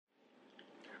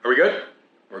Are we good?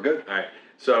 We're good. All right.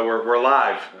 So we're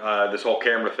live, this whole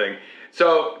camera thing.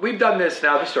 So we've done this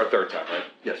now. This is our third time, right?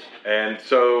 Yes. And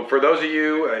so for those of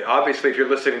you, obviously, if you're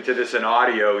listening to this in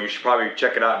audio, you should probably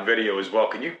check it out in video as well.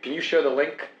 Can you share the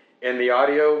link in the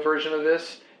audio version of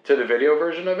this to the video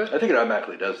version of it? I think it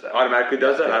automatically does that. Automatically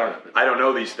does that? I don't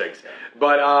know these things.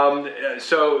 But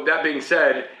so that being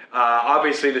said,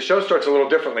 obviously the show starts a little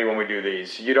differently when we do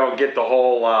these. You don't get the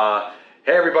whole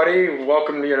hey everybody,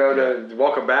 welcome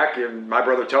welcome back. And my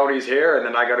brother Tony's here, and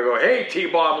then I got to go, hey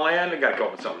T-Bomb Land. I got to come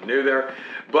up with something new there.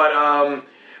 But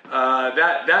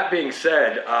that being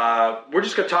said, we're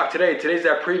just going to talk today. Today's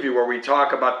that preview where we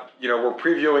talk about we're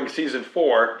previewing season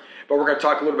 4, but we're going to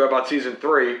talk a little bit about season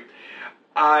 3.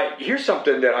 Here's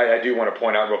something that I do want to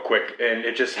point out real quick, and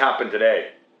it just happened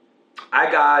today.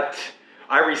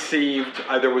 I received,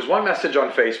 there was one message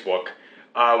on Facebook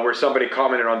where somebody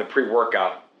commented on the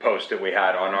pre-workout post that we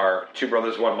had on our Two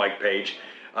Brothers One Mic page.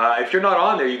 If you're not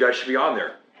on there, you guys should be on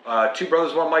there. Two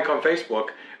Brothers One Mic on Facebook.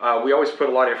 We always put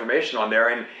a lot of information on there,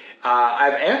 and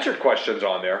I've answered questions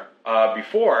on there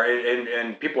before,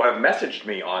 and people have messaged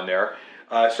me on there.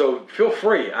 So feel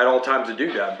free at all times to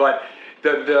do that. But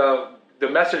the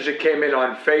message that came in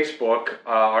on Facebook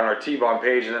on our T-Bomb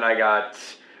page, and then I got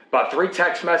about 3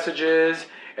 text messages,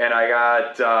 and I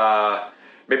got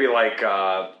maybe like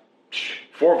 4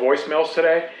 voicemails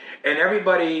today, and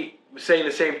everybody saying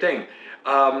the same thing.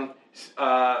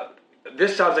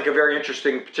 This sounds like a very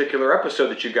interesting particular episode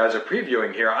that you guys are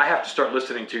previewing here. I have to start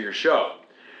listening to your show.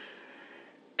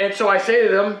 And so I say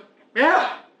to them,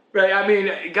 yeah. I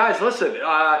mean, guys, listen,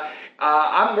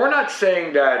 we're not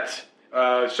saying that,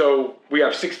 so we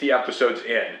have 60 episodes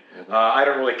in. Mm-hmm. I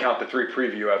don't really count the 3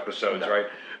 preview episodes, right?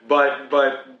 But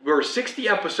we're 60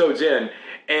 episodes in,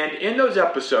 and in those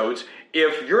episodes,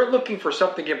 if you're looking for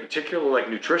something in particular like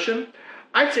nutrition,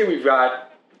 I'd say we've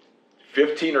got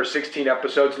 15 or 16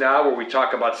 episodes now where we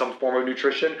talk about some form of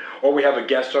nutrition, or we have a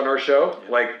guest on our show,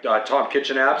 like Tom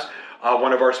Kitchen Abs,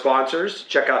 one of our sponsors.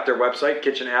 Check out their website,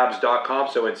 kitchenabs.com.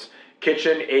 So it's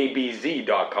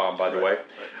kitchenabz.com, by the way.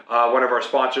 One of our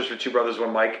sponsors for Two Brothers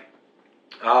One Mic.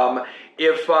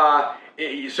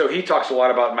 So he talks a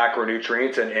lot about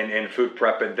macronutrients and food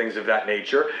prep and things of that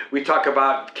nature. We talk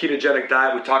about ketogenic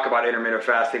diet. We talk about intermittent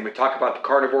fasting. We talk about the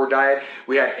carnivore diet.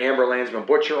 We had Amber Landsman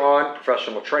Butcher on,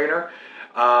 professional trainer,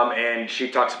 and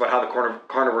she talks about how the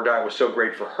carnivore diet was so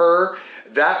great for her.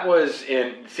 That was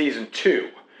in season 2.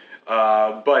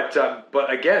 But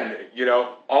again,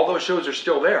 all those shows are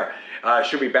still there.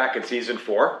 She'll be back in season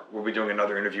 4. We'll be doing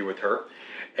another interview with her.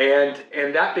 And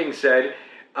that being said,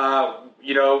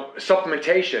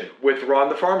 supplementation with Ron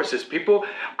the Pharmacist. People,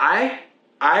 I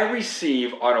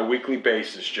receive on a weekly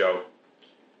basis, Joe,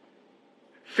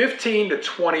 15 to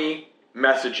 20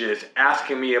 messages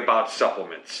asking me about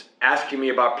supplements, asking me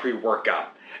about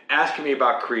pre-workout, asking me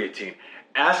about creatine,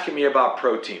 asking me about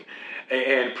protein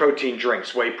and protein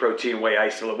drinks, whey protein, whey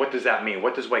isolate. What does that mean?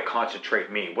 What does whey concentrate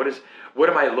mean? What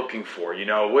am I looking for?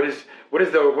 What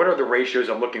are the ratios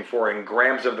I'm looking for in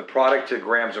grams of the product to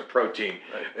grams of protein?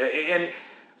 Right. And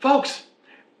folks,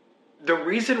 the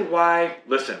reason why,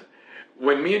 listen,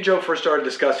 when me and Joe first started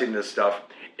discussing this stuff,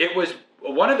 it was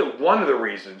one of the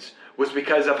reasons was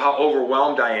because of how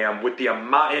overwhelmed I am with the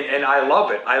amount, and I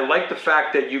love it. I like the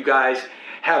fact that you guys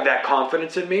have that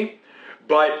confidence in me,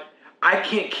 but I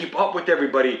can't keep up with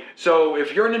everybody. So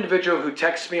if you're an individual who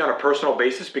texts me on a personal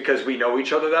basis because we know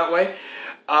each other that way,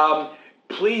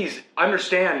 please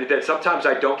understand that sometimes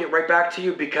I don't get right back to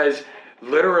you because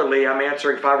literally I'm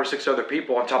answering 5 or 6 other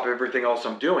people on top of everything else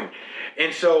I'm doing.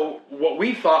 And so what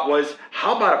we thought was,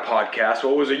 how about a podcast?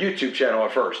 Well, it was a YouTube channel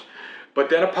at first,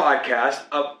 but then a podcast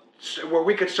where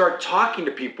we could start talking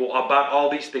to people about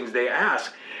all these things they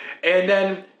ask. And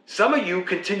then some of you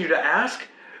continue to ask,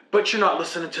 but you're not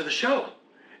listening to the show.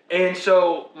 And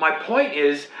so my point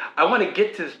is, I want to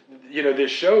get to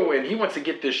this show, and he wants to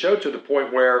get this show to the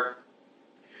point where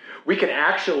we can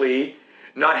actually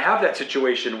not have that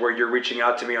situation where you're reaching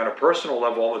out to me on a personal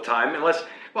level all the time, unless,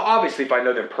 well, obviously if I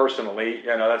know them personally,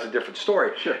 that's a different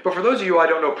story. Sure. But for those of you I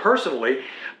don't know personally,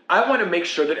 I want to make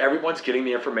sure that everyone's getting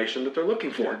the information that they're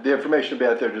looking for. Yeah, the information will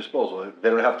be at their disposal. They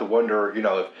don't have to wonder,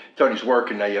 if Tony's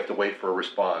working, now you have to wait for a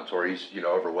response, or he's,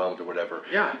 overwhelmed or whatever.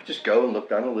 Yeah. Just go and look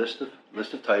down a list of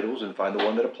titles and find the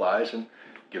one that applies and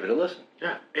give it a listen.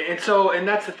 Yeah. And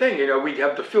that's the thing, we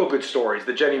have the feel-good stories.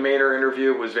 The Jenny Maynor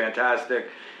interview was fantastic,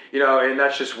 and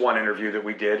that's just one interview that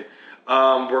we did.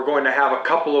 We're going to have a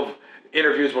couple of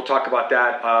interviews. We'll talk about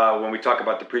that when we talk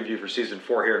about the preview for season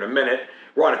 4 here in a minute.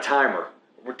 We're on a timer.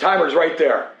 Timer's right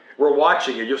there. We're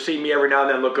watching it. You'll see me every now and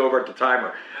then look over at the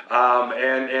timer.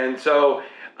 So,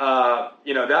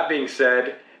 that being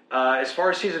said, as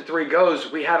far as season 3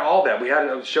 goes, we had all that. We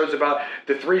had shows about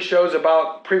the 3 shows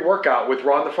about pre-workout with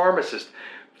Ron the Pharmacist.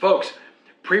 Folks,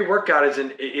 pre-workout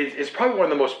is probably one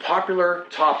of the most popular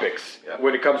topics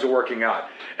when it comes to working out.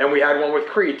 And we had one with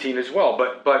creatine as well.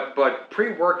 But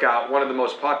pre-workout, one of the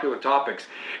most popular topics.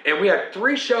 And we had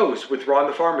 3 shows with Ron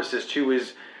the Pharmacist, who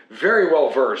is very well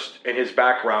versed in his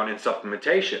background in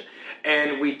supplementation.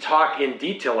 And we talk in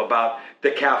detail about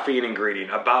the caffeine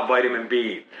ingredient, about vitamin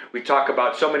B. We talk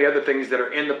about so many other things that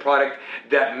are in the product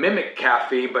that mimic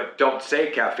caffeine but don't say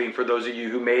caffeine, for those of you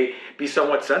who may be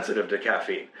somewhat sensitive to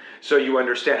caffeine. So you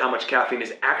understand how much caffeine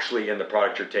is actually in the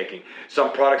product you're taking.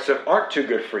 Some products that aren't too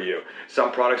good for you.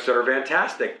 Some products that are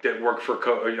fantastic that work for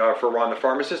Ron the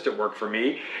Pharmacist, that work for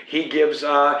me. He gives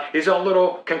his own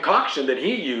little concoction that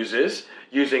he uses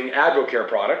using Advocare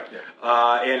product,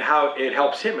 and how it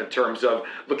helps him in terms of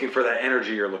looking for that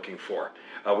energy you're looking for.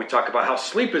 We talk about how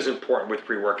sleep is important with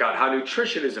pre-workout, how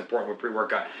nutrition is important with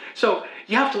pre-workout. So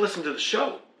you have to listen to the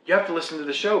show. You have to listen to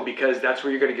the show because that's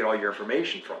where you're going to get all your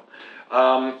information from.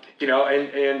 I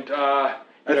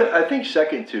think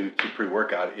second to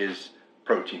pre-workout is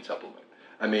protein supplement.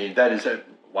 I mean, that's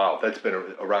been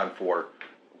around for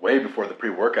way before the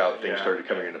pre-workout thing started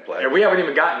coming into play. And we haven't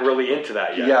even gotten really into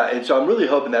that yet. Yeah, and so I'm really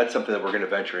hoping that's something that we're going to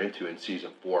venture into in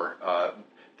season 4.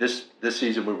 This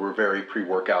season we were very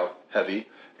pre-workout heavy,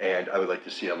 and I would like to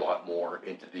see a lot more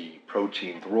into the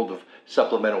protein, the world of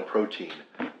supplemental protein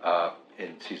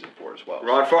in season 4 as well.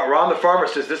 Ron the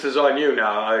Pharmacist, this is on you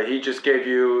now. He just gave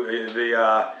you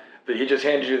he just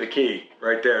handed you the key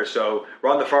right there. So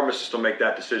Ron the Pharmacist will make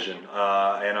that decision,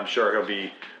 and I'm sure he'll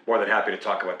be more than happy to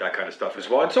talk about that kind of stuff as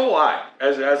well. And so will I,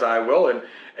 as I will,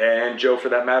 and Joe for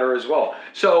that matter as well.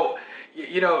 So,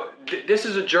 this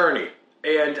is a journey.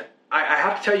 And I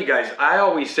have to tell you guys, I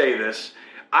always say this.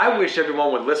 I wish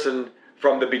everyone would listen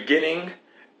from the beginning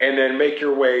and then make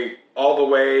your way all the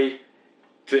way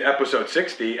to episode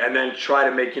 60 and then try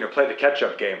to make, play the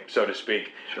catch-up game, so to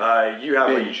speak. Sure. You have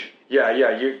binge.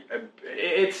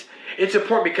 It's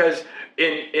important because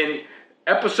in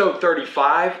episode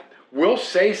 35, we'll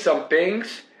say some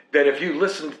things that if you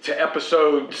listen to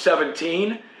episode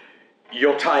 17,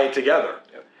 you'll tie it together.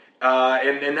 Yep.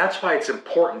 And that's why it's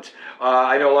important.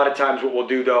 I know a lot of times what we'll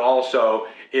do, though, also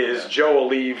is Joe will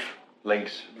leave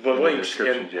links in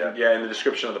the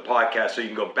description of the podcast so you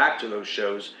can go back to those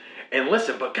shows and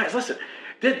listen. But guys, listen,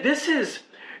 this is,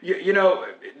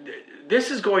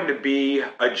 this is going to be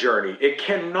a journey. It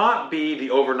cannot be the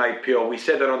overnight pill. We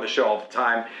say that on the show all the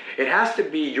time. It has to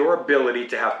be your ability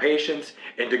to have patience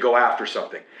and to go after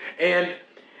something. And,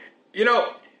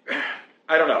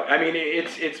 I don't know. I mean,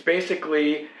 it's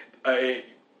basically,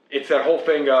 it's that whole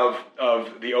thing of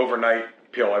the overnight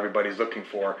pill everybody's looking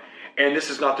for. And this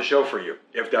is not the show for you,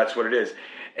 if that's what it is.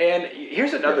 And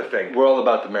here's another thing. We're all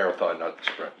about the marathon, not the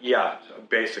sprint. Yeah,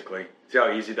 basically. See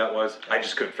how easy that was? I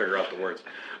just couldn't figure out the words.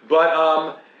 But,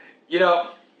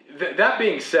 that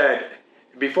being said,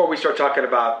 before we start talking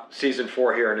about season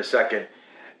 4 here in a second,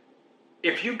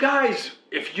 if you guys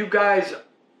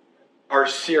are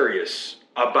serious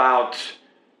about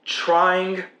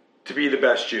trying to be the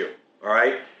best you, all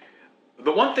right?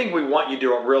 The one thing we want you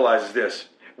to realize is this.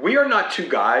 We are not 2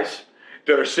 guys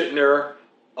that are sitting there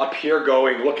up here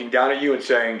looking down at you and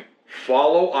saying,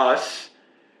 follow us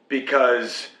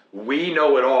because we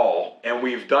know it all and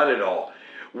we've done it all.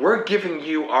 We're giving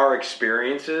you our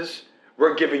experiences.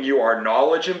 We're giving you our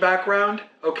knowledge and background,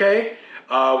 okay?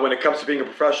 When it comes to being a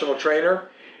professional trainer,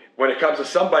 when it comes to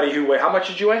somebody who how much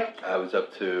did you weigh? I was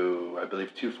up to, I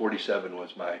believe, 247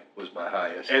 was my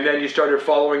highest. And then you started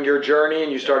following your journey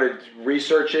and you started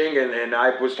researching, and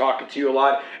I was talking to you a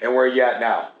lot. And where are you at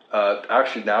now?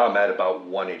 Actually, now I'm at about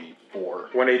 184.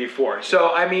 184.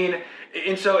 So, I mean,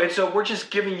 and so we're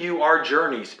just giving you our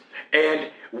journeys.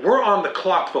 And we're on the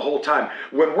clock the whole time.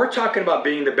 When we're talking about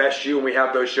being the best you, and we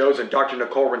have those shows, and Dr.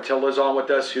 Nicole Rentilla's on with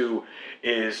us, who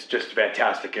is just a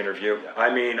fantastic interview. Yeah.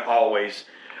 I mean, always.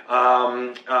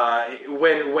 When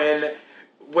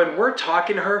we're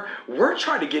talking to her, we're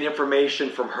trying to get information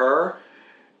from her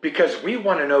because we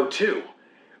want to know too.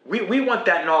 We want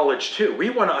that knowledge too. We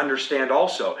want to understand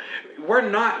also.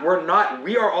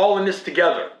 We are all in this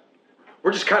together.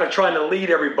 We're just kind of trying to lead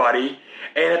everybody.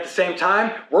 And at the same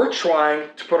time, we're trying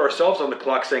to put ourselves on the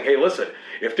clock saying, hey, listen,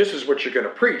 if this is what you're going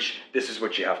to preach, this is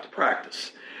what you have to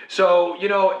practice. So,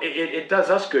 it does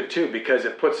us good too because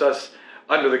it puts us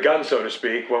under the gun, so to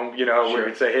speak, when, Sure. we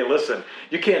would say, hey, listen,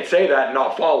 you can't say that and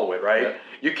not follow it, right? Yeah.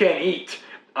 You can't eat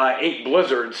 8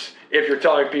 blizzards if you're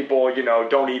telling people,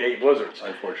 don't eat 8 blizzards.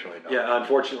 Unfortunately, no. Yeah,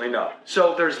 unfortunately, no.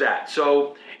 So there's that.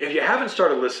 So if you haven't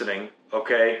started listening,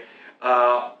 okay,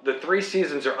 The 3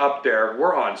 seasons are up there.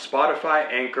 We're on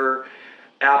Spotify, Anchor,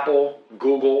 Apple,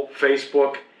 Google,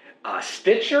 Facebook,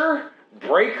 Stitcher,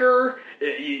 Breaker,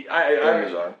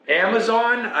 Amazon.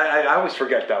 Amazon. I always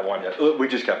forget that one. Yeah, we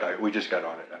just got on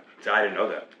it. Actually. I didn't know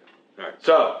that. All right.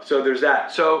 So there's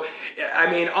that. So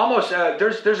I mean, almost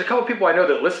there's a couple people I know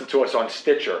that listen to us on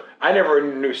Stitcher. I never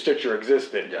knew Stitcher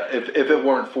existed. Yeah, if it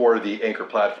weren't for the Anchor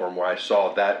platform where I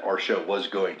saw that our show was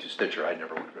going to Stitcher, I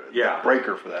never would have. Yeah.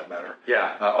 Breaker for that matter.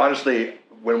 Yeah. Honestly,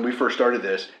 when we first started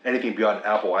this, anything beyond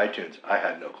Apple iTunes, I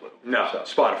had no clue. No, So,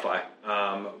 Spotify.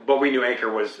 But we knew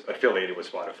Anchor was affiliated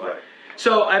with Spotify. Right.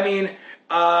 So, I mean,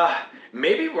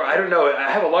 maybe, I don't know.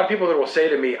 I have a lot of people that will say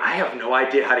to me, I have no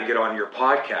idea how to get on your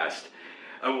podcast.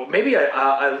 Well, maybe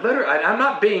I'm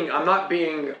not being, I'm not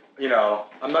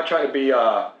trying to be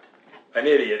an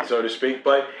idiot, so to speak,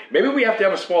 but maybe we have to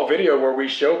have a small video where we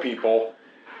show people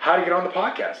how to get on the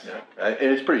podcast. Yeah.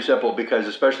 And it's pretty simple because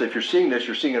especially if you're seeing this,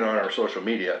 you're seeing it on our social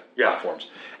media platforms.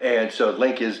 And so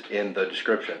link is in the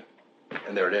description.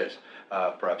 And there it is.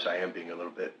 Perhaps I am being a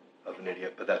little bit of an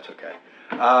idiot, but that's okay.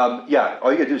 All you got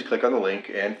to do is click on the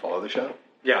link and follow the show.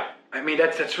 Yeah. I mean,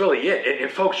 that's really it. And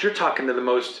folks, you're talking to the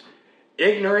most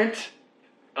ignorant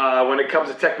when it comes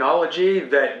to technology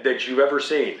that you've ever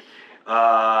seen.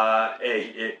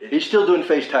 He's still doing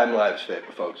FaceTime Lives,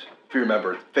 folks. If you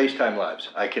remember, FaceTime Lives.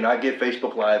 I cannot get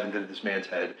Facebook Live into this man's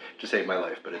head to save my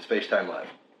life, but it's FaceTime Live.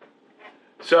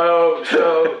 So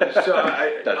That's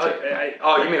it.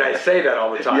 You mean I say that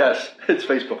all the time? Yes, it's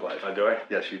Facebook Live. Do I?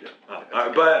 Yes, you do.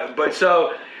 But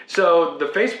so the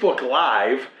Facebook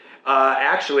Live,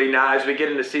 actually now as we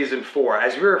get into season 4,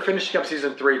 as we're finishing up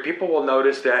season 3, people will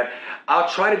notice that I'll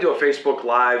try to do a Facebook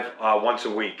Live once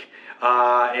a week.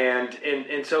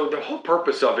 And so the whole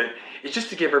purpose of it is just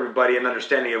to give everybody an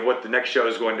understanding of what the next show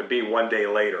is going to be one day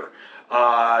later.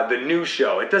 The new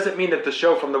show. It doesn't mean that the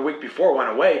show from the week before went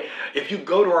away. If you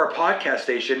go to our podcast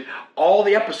station, all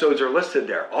the episodes are listed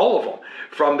there. All of them.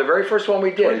 From the very first one we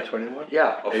did. 2021?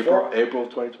 Yeah. April of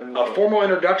 2021. A formal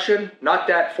introduction, not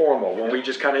that formal, when we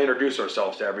just kind of introduce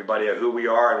ourselves to everybody of who we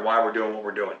are and why we're doing what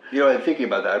we're doing. You know, and thinking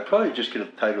about that, I'd probably just get a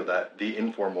title of that, The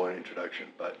Informal Introduction,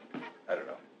 but I don't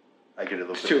know. I get a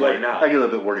little It's too late now. I get a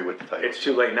little bit wordy with the title. It's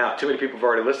too late now. Too many people have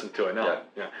already listened to it now.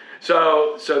 Yeah.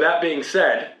 So that being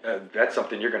said, that's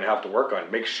something you're going to have to work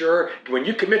on. Make sure when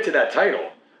you commit to that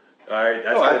title, all right.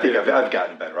 I think I've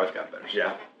gotten better.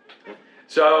 Yeah.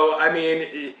 So I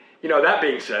mean, that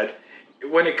being said,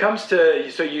 when it comes to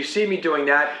you see me doing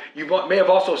that, you may have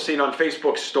also seen on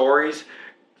Facebook stories.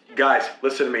 Guys,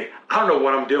 listen to me. I don't know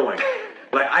what I'm doing.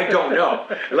 I don't know.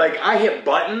 I hit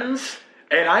buttons.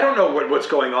 And I don't know what's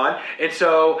going on. And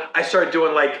so I started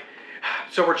doing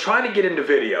so we're trying to get into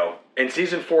video, and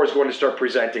season 4 is going to start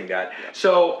presenting that. Yeah.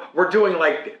 So we're doing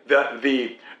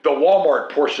the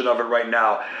Walmart portion of it right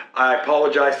now. I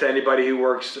apologize to anybody who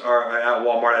works at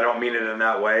Walmart. I don't mean it in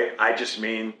that way. I just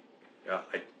mean,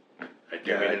 I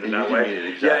do mean it in that way. Mean it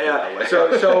exactly that way.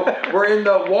 So we're in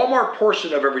the Walmart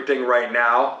portion of everything right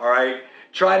now. All right,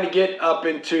 trying to get up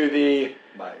into the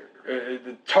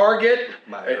the Target.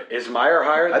 Meijer. Is Meijer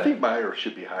higher? I think Meijer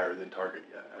should be higher than Target.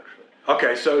 Yeah, actually.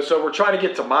 Okay, so we're trying to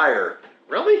get to Meijer.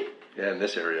 Really? Yeah, in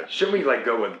this area. Shouldn't we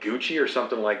go with Gucci or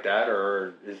something like that,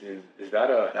 or is that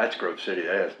a? That's Grove City.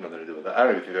 That has nothing to do with that. I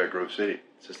don't even think that's Grove City.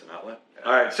 It's just an outlet.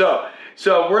 All right, so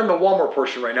we're in the Walmart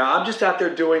portion right now. I'm just out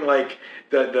there doing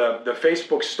the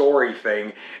Facebook story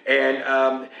thing, and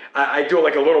I do a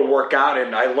little workout,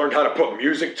 and I learned how to put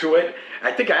music to it.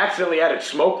 I think I accidentally added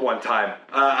smoke one time.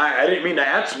 I didn't mean to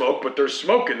add smoke, but there's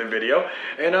smoke in the video,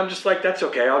 and I'm just that's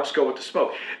okay. I'll just go with the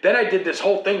smoke. Then I did this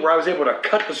whole thing where I was able to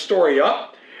cut the story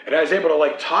up, and I was able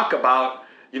to talk about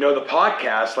the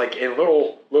podcast in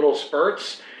little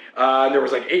spurts. There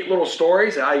was 8 little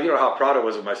stories, and you know how proud I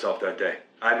was of myself that day.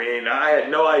 I mean, I had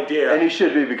no idea. And he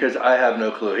should be, because I have no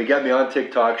clue. He got me on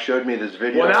TikTok, showed me this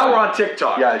video. Well, now we're on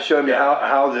TikTok. Yeah, it showed me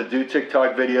how to do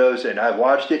TikTok videos, and I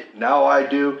watched it. Now I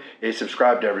do is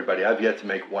subscribe to everybody. I've yet to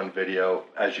make one video,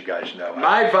 as you guys know.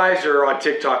 My advisor on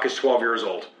TikTok is 12 years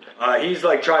old. He's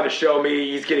trying to show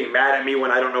me. He's getting mad at me when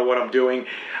I don't know what I'm doing.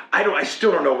 I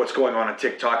still don't know what's going on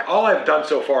TikTok. All I've done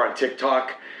so far on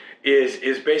TikTok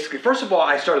is basically, first of all,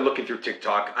 I started looking through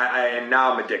TikTok, and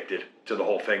now I'm addicted to the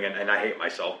whole thing, and I hate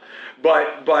myself.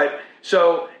 But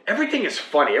so everything is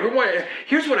funny. Everyone,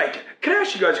 here's what can I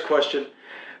ask you guys a question?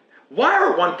 Why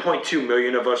are 1.2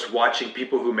 million of us watching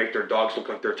people who make their dogs look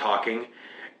like they're talking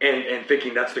and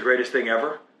thinking that's the greatest thing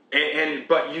ever?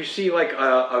 But you see like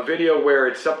a video where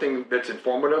it's something that's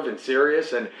informative and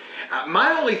serious, and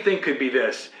my only thing could be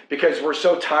this, because we're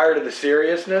so tired of the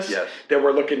seriousness that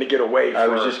we're looking to get away from. I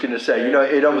was just going to say,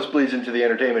 it almost bleeds into the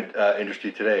entertainment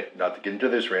industry today, not to get into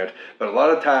this rant, but a lot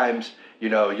of times,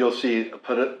 you'll see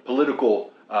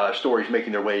political stories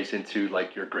making their ways into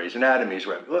like your Grey's Anatomies,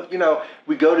 where,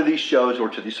 we go to these shows or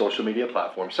to these social media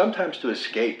platforms sometimes to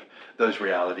escape those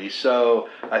realities. So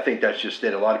I think that's just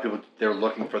it. A lot of people, they're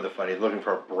looking for the funny, looking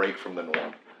for a break from the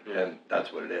norm, and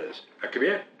that's what it is. That could be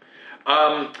it.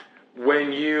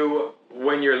 When you're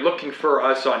looking for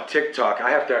us on TikTok,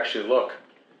 I have to actually look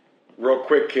real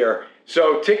quick here.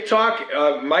 So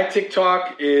TikTok, my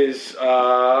TikTok is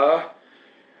I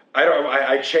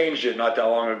changed it not that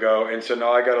long ago, and so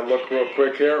now I got to look real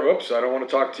quick here. Oops, I don't want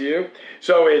to talk to you.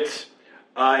 So it's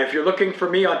if you're looking for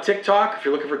me on TikTok, if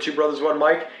you're looking for Two Brothers One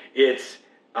Mike, it's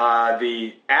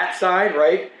the @ sign,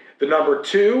 right? The number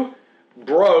 2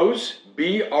 bros,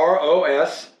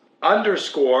 BROS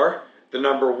 _ the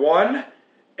number 1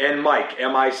 and Mike,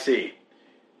 MIC.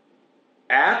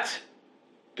 At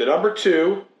the number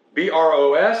 2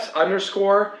 BROS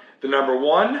 _ the number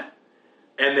 1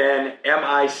 and then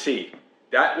MIC.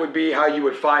 That would be how you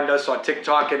would find us on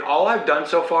TikTok. And all I've done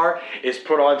so far is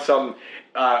put on some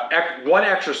one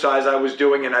exercise I was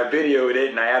doing, and I videoed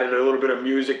it, and I added a little bit of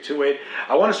music to it.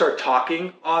 I want to start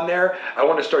talking on there. I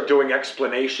want to start doing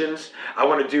explanations. I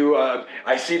want to do.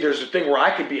 I see there's a thing where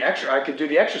I could do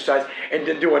the exercise and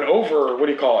then do an over. What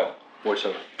do you call it?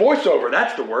 Voiceover,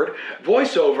 that's the word.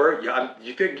 Voiceover.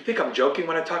 You think I'm joking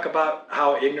when I talk about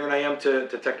how ignorant I am to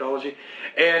technology?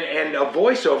 And a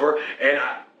voiceover, and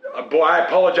I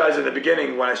apologize in the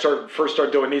beginning when I first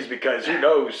start doing these, because who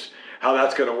knows how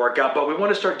that's going to work out. But we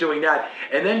want to start doing that.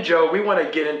 And then, Joe, we want to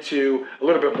get into a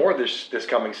little bit more this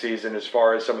coming season as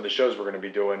far as some of the shows we're going to be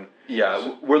doing.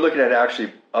 Yeah, we're looking at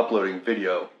actually uploading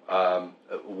video,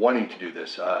 wanting to do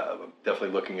this, definitely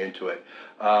looking into it,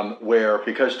 where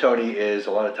because Tony is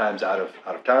a lot of times out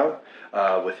of town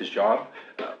with his job,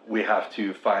 we have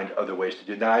to find other ways to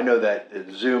do it. Now, I know that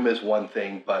Zoom is one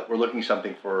thing, but we're looking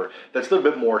something that's a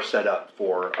little bit more set up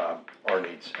for our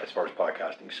needs as far as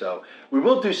podcasting. So we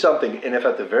will do something, and if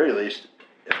at the very least,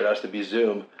 if it has to be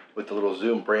Zoom with the little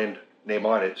Zoom brand name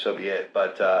on it, so be it.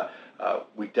 But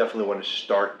we definitely want to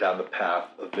start down the path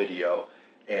of video,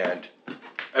 and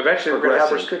eventually we're going to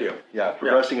have our studio. Yeah,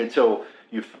 progressing until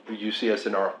you see us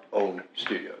in our own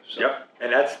studio. So. Yep,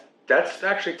 and that's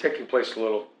actually taking place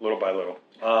little by little.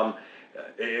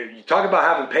 You talk about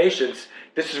having patience.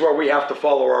 This is where we have to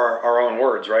follow our own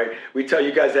words, right? We tell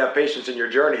you guys to have patience in your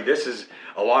journey. This is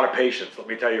a lot of patience, let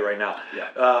me tell you right now.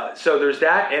 Yeah. So there's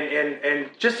that, and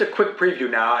just a quick preview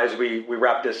now as we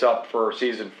wrap this up for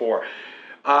season 4.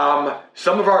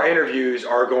 Some of our interviews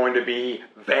are going to be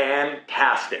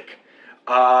fantastic.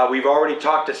 We've already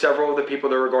talked to several of the people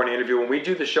that we're going to interview when we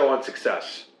do the show on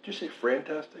success. Did you say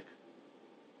fantastic?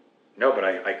 No, but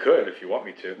I could if you want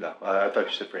me to. No, I thought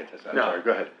you said fantastic. I'm sorry,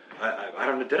 go ahead. I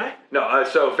don't know, did I? No,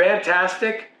 so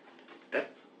fantastic. A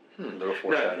little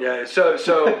foreshadowing. No,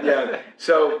 yeah,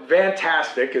 so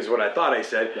fantastic is what I thought I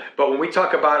said. Yeah. But when we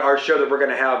talk about our show that we're going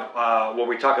to have, when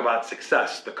we talk about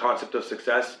success, the concept of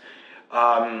success,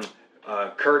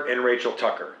 Kurt and Rachel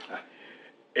Tucker.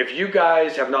 If you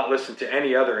guys have not listened to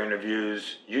any other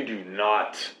interviews, you do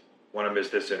not want to miss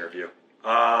this interview.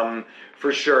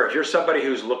 For sure. If you're somebody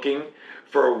who's looking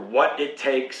for what it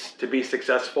takes to be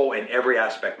successful in every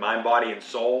aspect, mind, body, and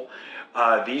soul,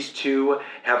 these two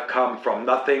have come from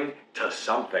nothing to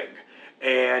something.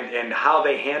 And how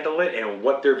they handle it and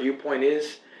what their viewpoint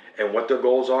is and what their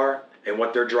goals are and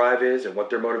what their drive is and what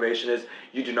their motivation is,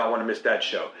 you do not want to miss that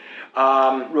show.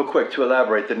 Real quick, to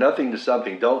elaborate, the nothing to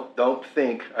something, don't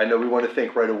think, I know we want to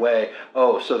think right away,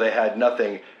 oh, so they had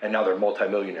nothing and now they're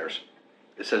multimillionaires.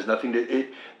 It says nothing to...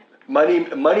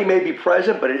 Money may be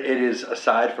present, but it is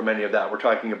aside from any of that. We're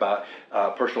talking about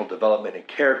personal development and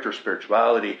character,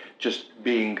 spirituality, just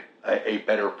being a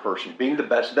better person, being the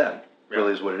best them.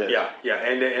 Really is what it is. Yeah,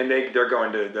 and they're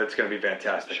going to. That's going to be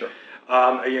fantastic. Sure.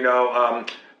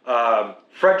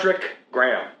 Frederick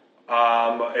Graham.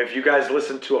 If you guys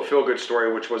listened to A Feel Good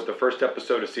Story, which was the first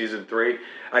episode of season 3,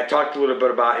 I talked a little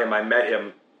bit about him. I met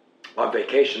him on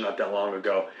vacation not that long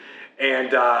ago,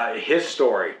 and his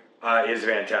story is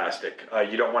fantastic.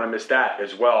 You don't want to miss that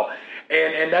as well.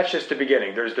 And that's just the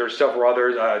beginning. There's several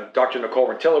others. Dr. Nicole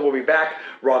Rentilla will be back.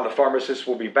 Ron the Pharmacist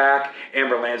will be back.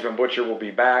 Amber Landsman Butcher will be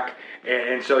back.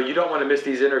 And so you don't want to miss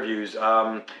these interviews.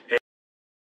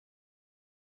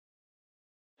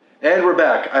 And we're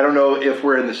back. I don't know if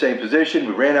we're in the same position.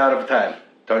 We ran out of time.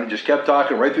 Tony just kept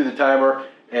talking right through the timer,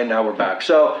 and now we're back.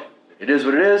 So It is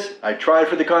what it is. I tried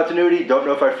for the continuity. Don't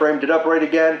know if I framed it up right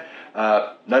again.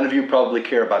 None of you probably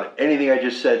care about anything I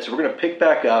just said, so we're going to pick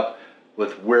back up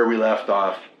with where we left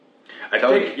off. I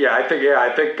think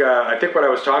what I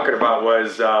was talking about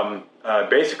was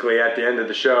basically at the end of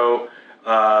the show,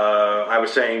 I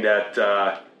was saying that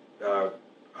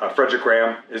Frederick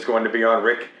Graham is going to be on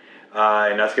Rick,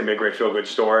 and that's going to be a great feel-good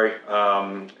story,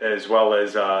 as well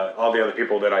as all the other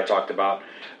people that I talked about,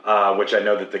 which I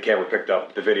know that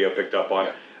the video picked up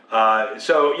on.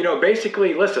 So,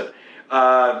 basically, listen,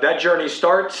 that journey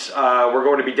starts. We're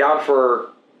going to be down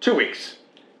for 2 weeks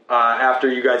after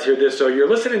you guys hear this. So you're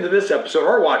listening to this episode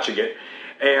or watching it,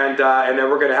 and then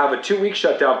we're going to have a 2-week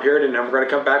shutdown period, and then we're going to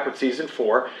come back with season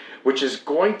 4, which is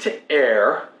going to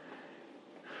air.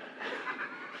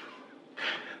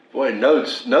 Boy,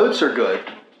 notes are good.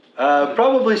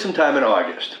 Probably sometime in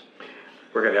August.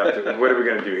 We're going to have to. What are we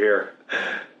going to do here?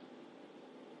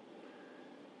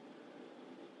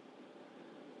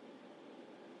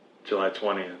 July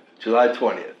 20th. July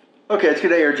 20th. Okay, it's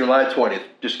going to air July 20th.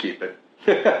 Just keep it.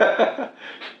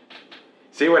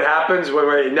 See what happens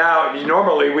when now.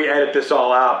 Normally we edit this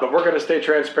all out, but we're going to stay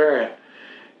transparent.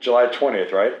 July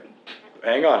 20th, right?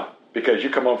 Hang on, because you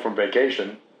come home from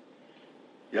vacation.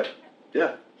 Yep.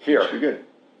 Yeah. Here. You're good.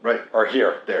 Right. Or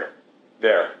here. There.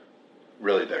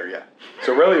 Really there, yeah.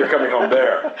 So really you're coming home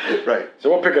there. Right.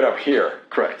 So we'll pick it up here.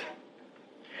 Correct.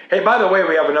 Hey, by the way,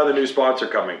 we have another new sponsor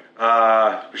coming.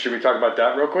 Should we talk about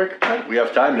that real quick? We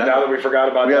have time now. Now that we forgot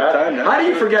about that. We have time now. How do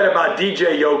you forget about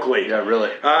DJ Yokley? Yeah, really.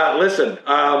 Listen,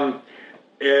 and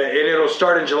it'll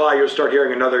start in July. You'll start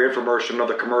hearing another infomercial,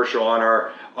 another commercial on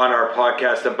our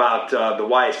podcast about the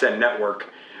YSN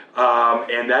network.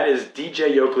 And that is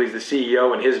DJ Yokley's the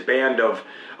CEO and his band of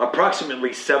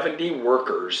approximately 70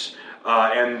 workers,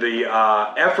 and the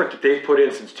effort that they've put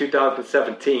in since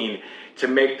 2017 to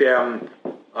make them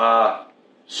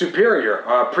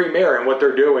premier in what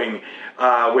they're doing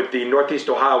with the Northeast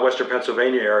Ohio, Western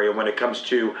Pennsylvania area when it comes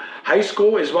to high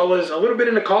school, as well as a little bit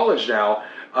into college now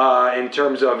in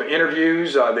terms of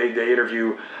interviews. They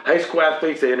interview high school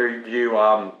athletes, they interview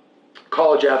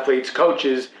college athletes,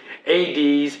 coaches,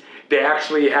 ADs. They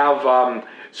actually have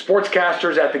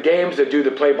sportscasters at the games that do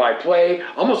the play-by-play,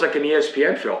 almost like an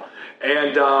ESPN feel.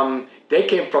 And they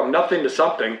came from nothing to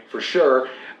something, for sure.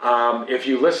 If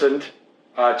you listened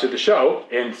to the show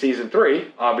in season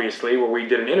 3, obviously, where we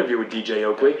did an interview with DJ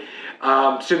Yokley,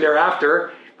 soon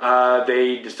thereafter,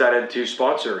 they decided to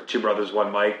sponsor Two Brothers,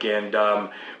 One Mic, and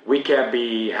we can't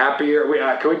be happier.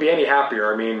 Can we be any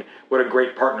happier? I mean, what a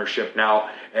great partnership now,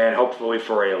 and hopefully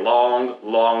for a long,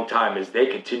 long time as they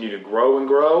continue to grow and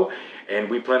grow, and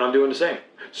we plan on doing the same.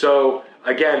 So,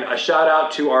 again, a shout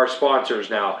out to our sponsors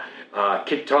now,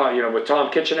 with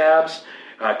Tom Kitchenabs,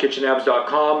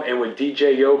 kitchenabs.com, and with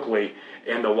DJ Yokley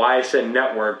and the YSN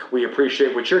Network. We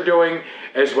appreciate what you're doing,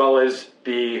 as well as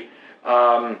the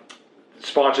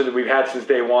sponsor that we've had since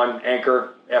day one,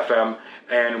 Anchor FM,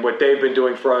 and what they've been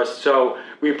doing for us. So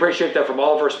we appreciate that from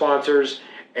all of our sponsors.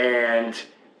 And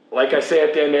like I say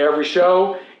at the end of every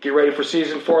show, get ready for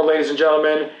season 4, ladies and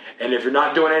gentlemen. And if you're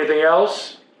not doing anything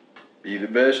else, be the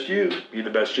best you. Be the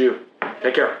best you.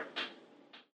 Take care.